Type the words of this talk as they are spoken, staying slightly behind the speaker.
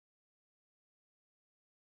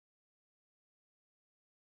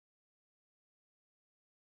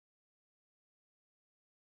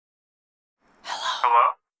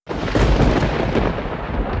Hello?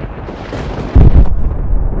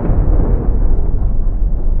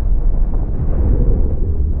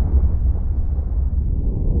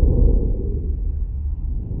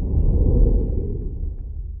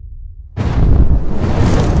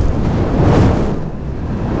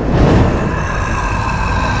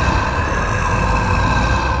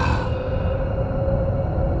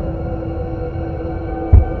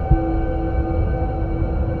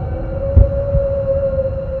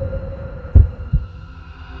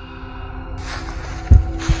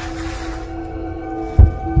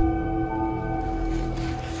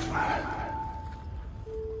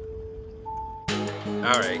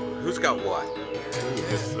 Alright, who's got what?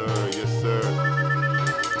 Yes, sir. Yes, sir.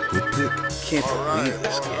 Good pick. Can't believe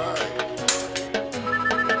this game.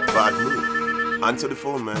 Bad move. Answer the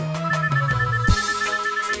phone, man.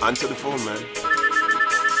 Answer the phone, man.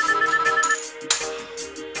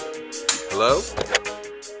 Hello?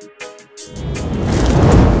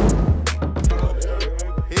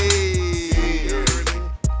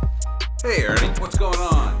 Hey, Ernie, what's going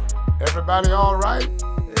on? Everybody all right?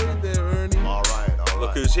 Hey there, Ernie. All right, all right.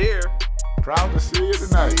 Look who's here. Proud to see you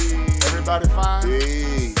tonight. Everybody fine?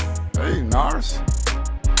 Hey. Hey, Norris.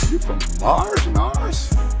 You from Mars,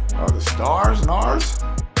 Norris? Or the stars, Norris?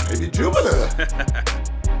 Maybe Jupiter?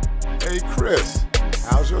 Hey, Chris.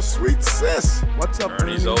 How's your sweet sis? What's up,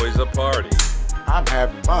 Ernie's Ernie? always a party. I'm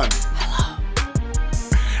having fun. Hello.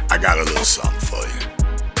 I got a little something for you.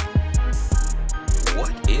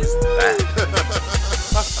 What is that?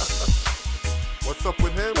 What's up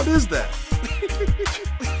with him? What is that?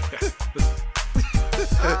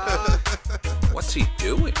 What's he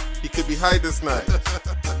doing? He could be high this night.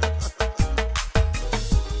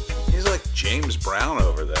 He's like James Brown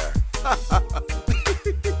over there.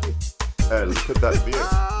 Hey, look at that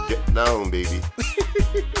beard. Get down, baby.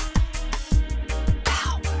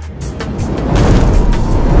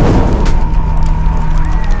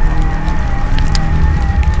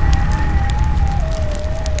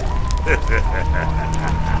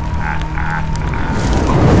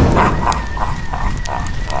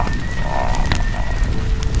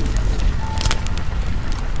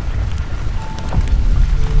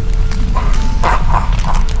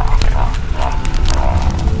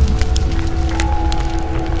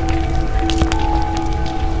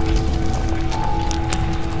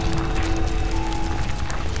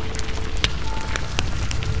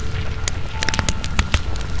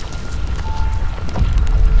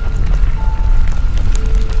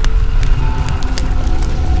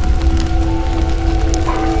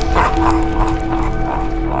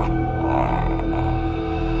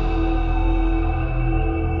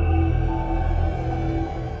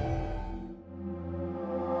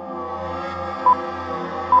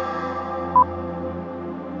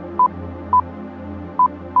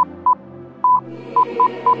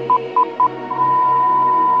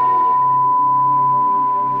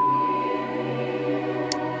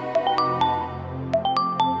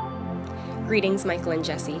 Greetings, Michael and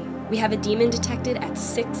Jesse. We have a demon detected at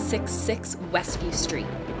 666 Westview Street.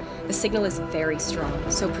 The signal is very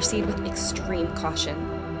strong, so proceed with extreme caution.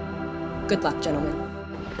 Good luck, gentlemen.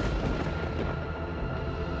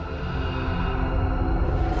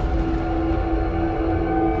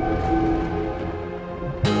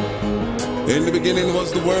 In the beginning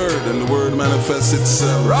was the Word, and the Word manifests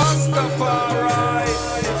itself. Rastafari.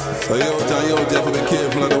 So yo, tell you have to be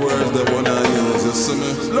careful of the words that one I use. You see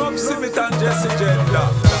me? Luvsmith and Jesse Jendah.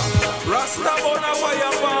 Rasta bona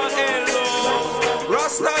fire for hello.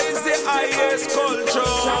 Rasta is the highest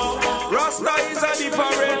culture. Rasta is a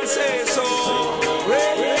different say so.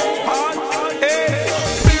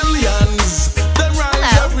 Billions, they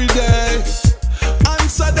rise every day.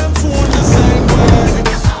 Answer them phone the same way.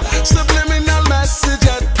 Subliminal message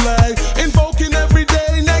at play. Invoking every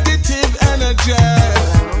day negative energy.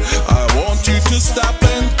 I want you to stop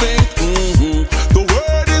and think. The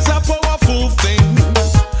word is a powerful thing.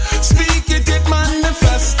 Speak it, it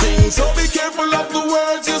manifesting. So be careful of the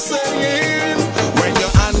words you're saying. When you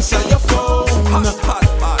answer your phone, hot, hot,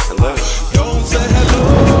 hot.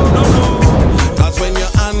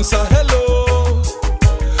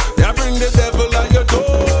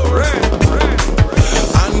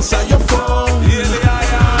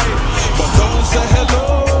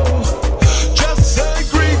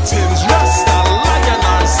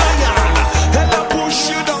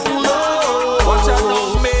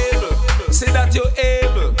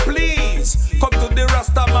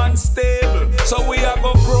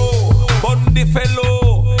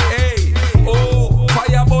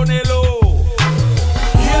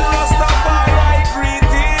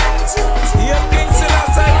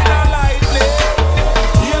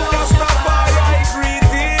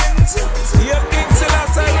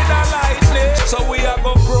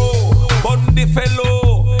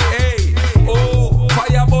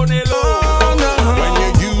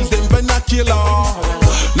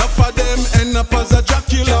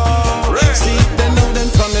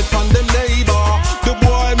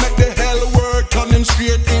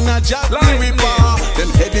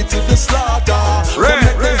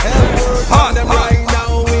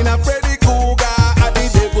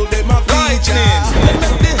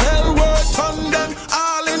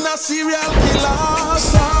 regular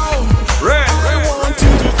sound. I want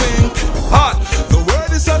you to think hot. The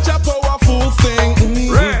word is such a powerful thing.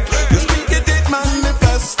 You speak it, it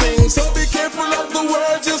manifesting. So be careful of the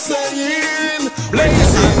words you're saying.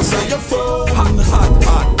 Please answer your phone. Hot.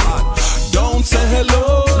 Don't say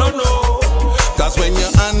hello. No. Cause when you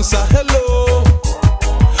answer hello,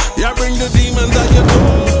 you bring the demons at your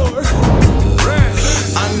door.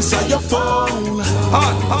 Answer your phone.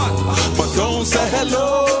 Hot. But don't say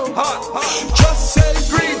hello. Just say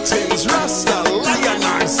greetings, Rasta, Lion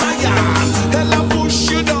or Zion. Hella push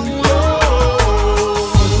you down low.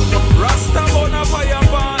 Rasta bona fire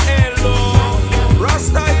pan hello.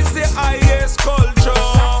 Rasta is the highest culture.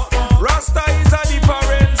 Rasta is a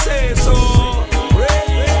different say so.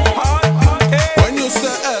 When you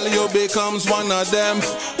say hell, you becomes one of them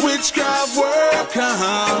witchcraft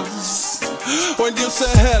workers. When you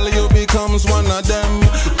say hell, you becomes one of them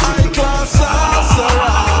high-class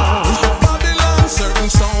sorcerers. Babylon, certain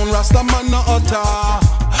sound, Rasta man no utter.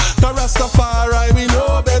 The Rastafari, we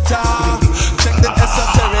know better. Check the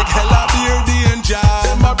esoteric, hella beer danger.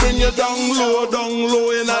 Them a bring you down low,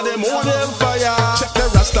 in a them own hellfire. Check the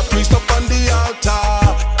Rasta priest up on the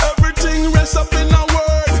altar. Everything rests up in a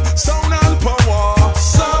word, sound and power.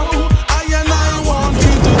 So, I want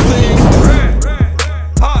you to think.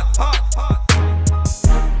 Hot.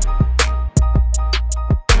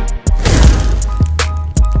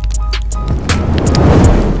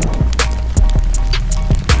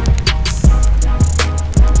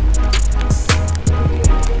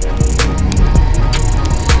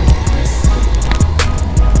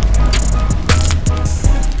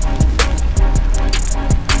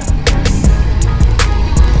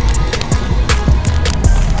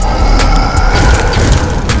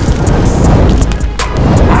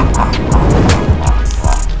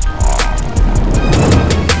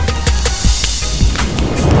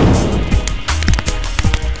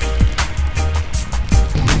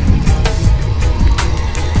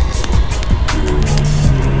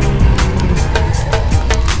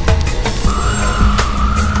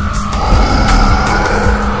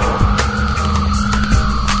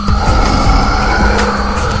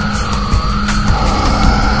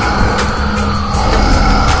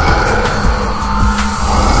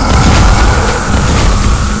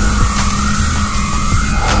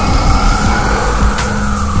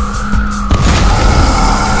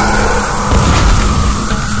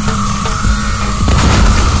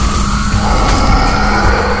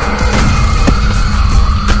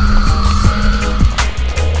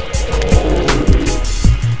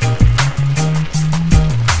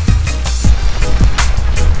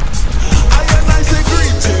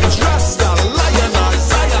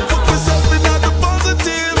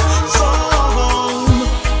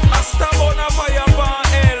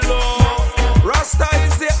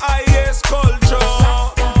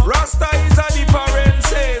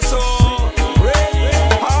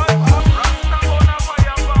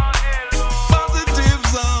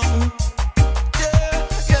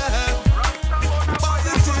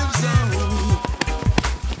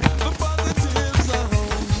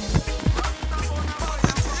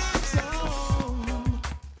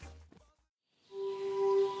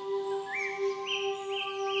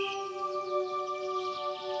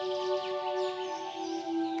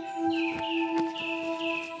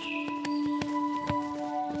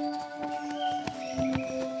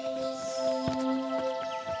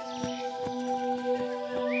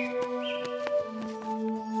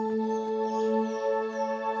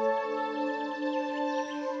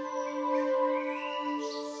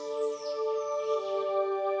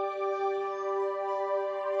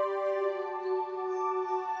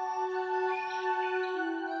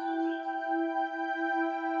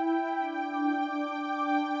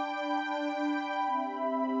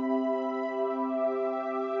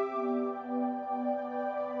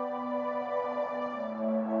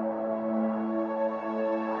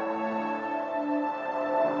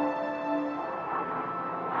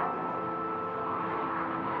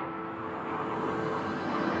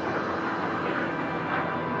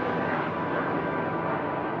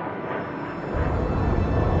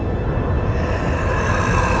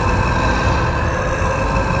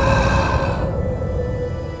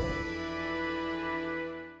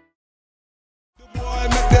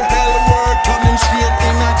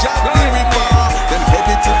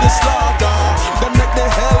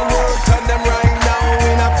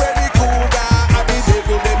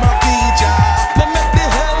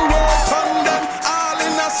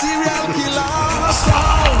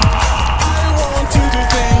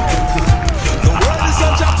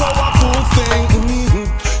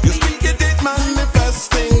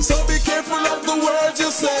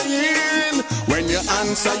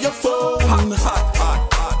 answer your phone,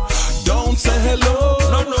 don't say hello.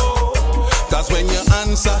 No. Cause when you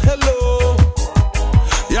answer hello,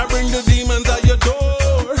 you bring the demons at your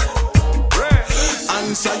door.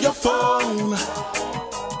 Answer your phone,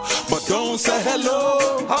 but don't say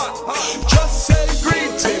hello. Just say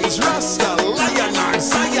greetings, Rasta, Lion or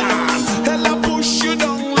Zion. Hella push you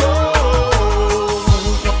down low.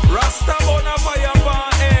 Rasta on a fire for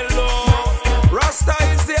hello. Rasta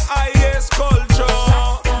is the highest culture.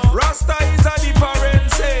 Rasta is a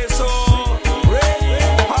different say so.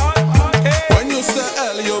 When you say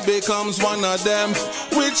hell, you becomes one of them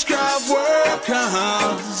witchcraft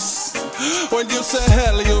workers. When you say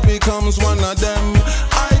hell, you becomes one of them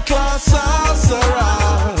high-class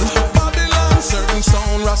sorcerers. Babylon, certain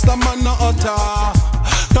sound, Rasta man no utter.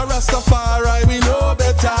 The Rastafari, we know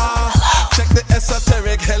better. Check the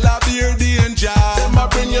esoteric, hella beer danger. Them a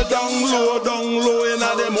bring you down low, in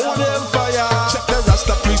a them own hellfire. Check the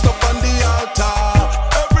Rasta priest up on the altar.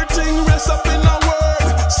 Everything rests up in a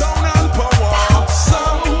word, sound and power. So,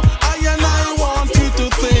 I want you to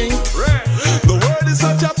think the word is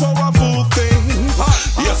such a powerful thing.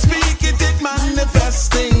 You speak it, it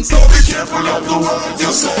manifesting. So be careful of the words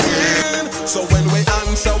you're saying. So when we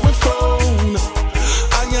answer with phone,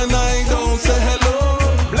 and I don't say hello.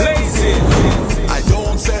 Blazing. I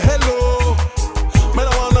don't say hello. Me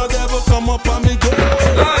don't want no devil come up on me door.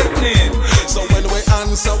 Lightning. So when we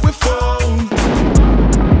answer with phone,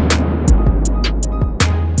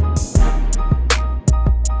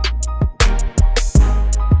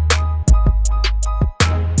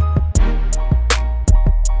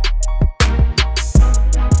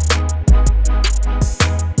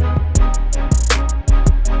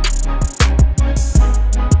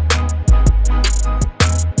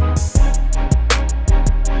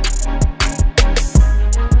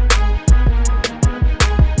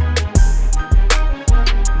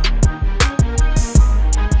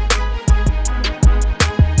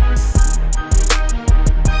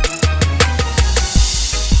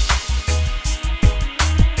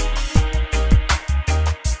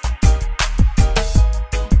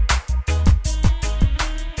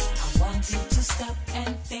 I want you to stop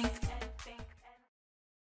and think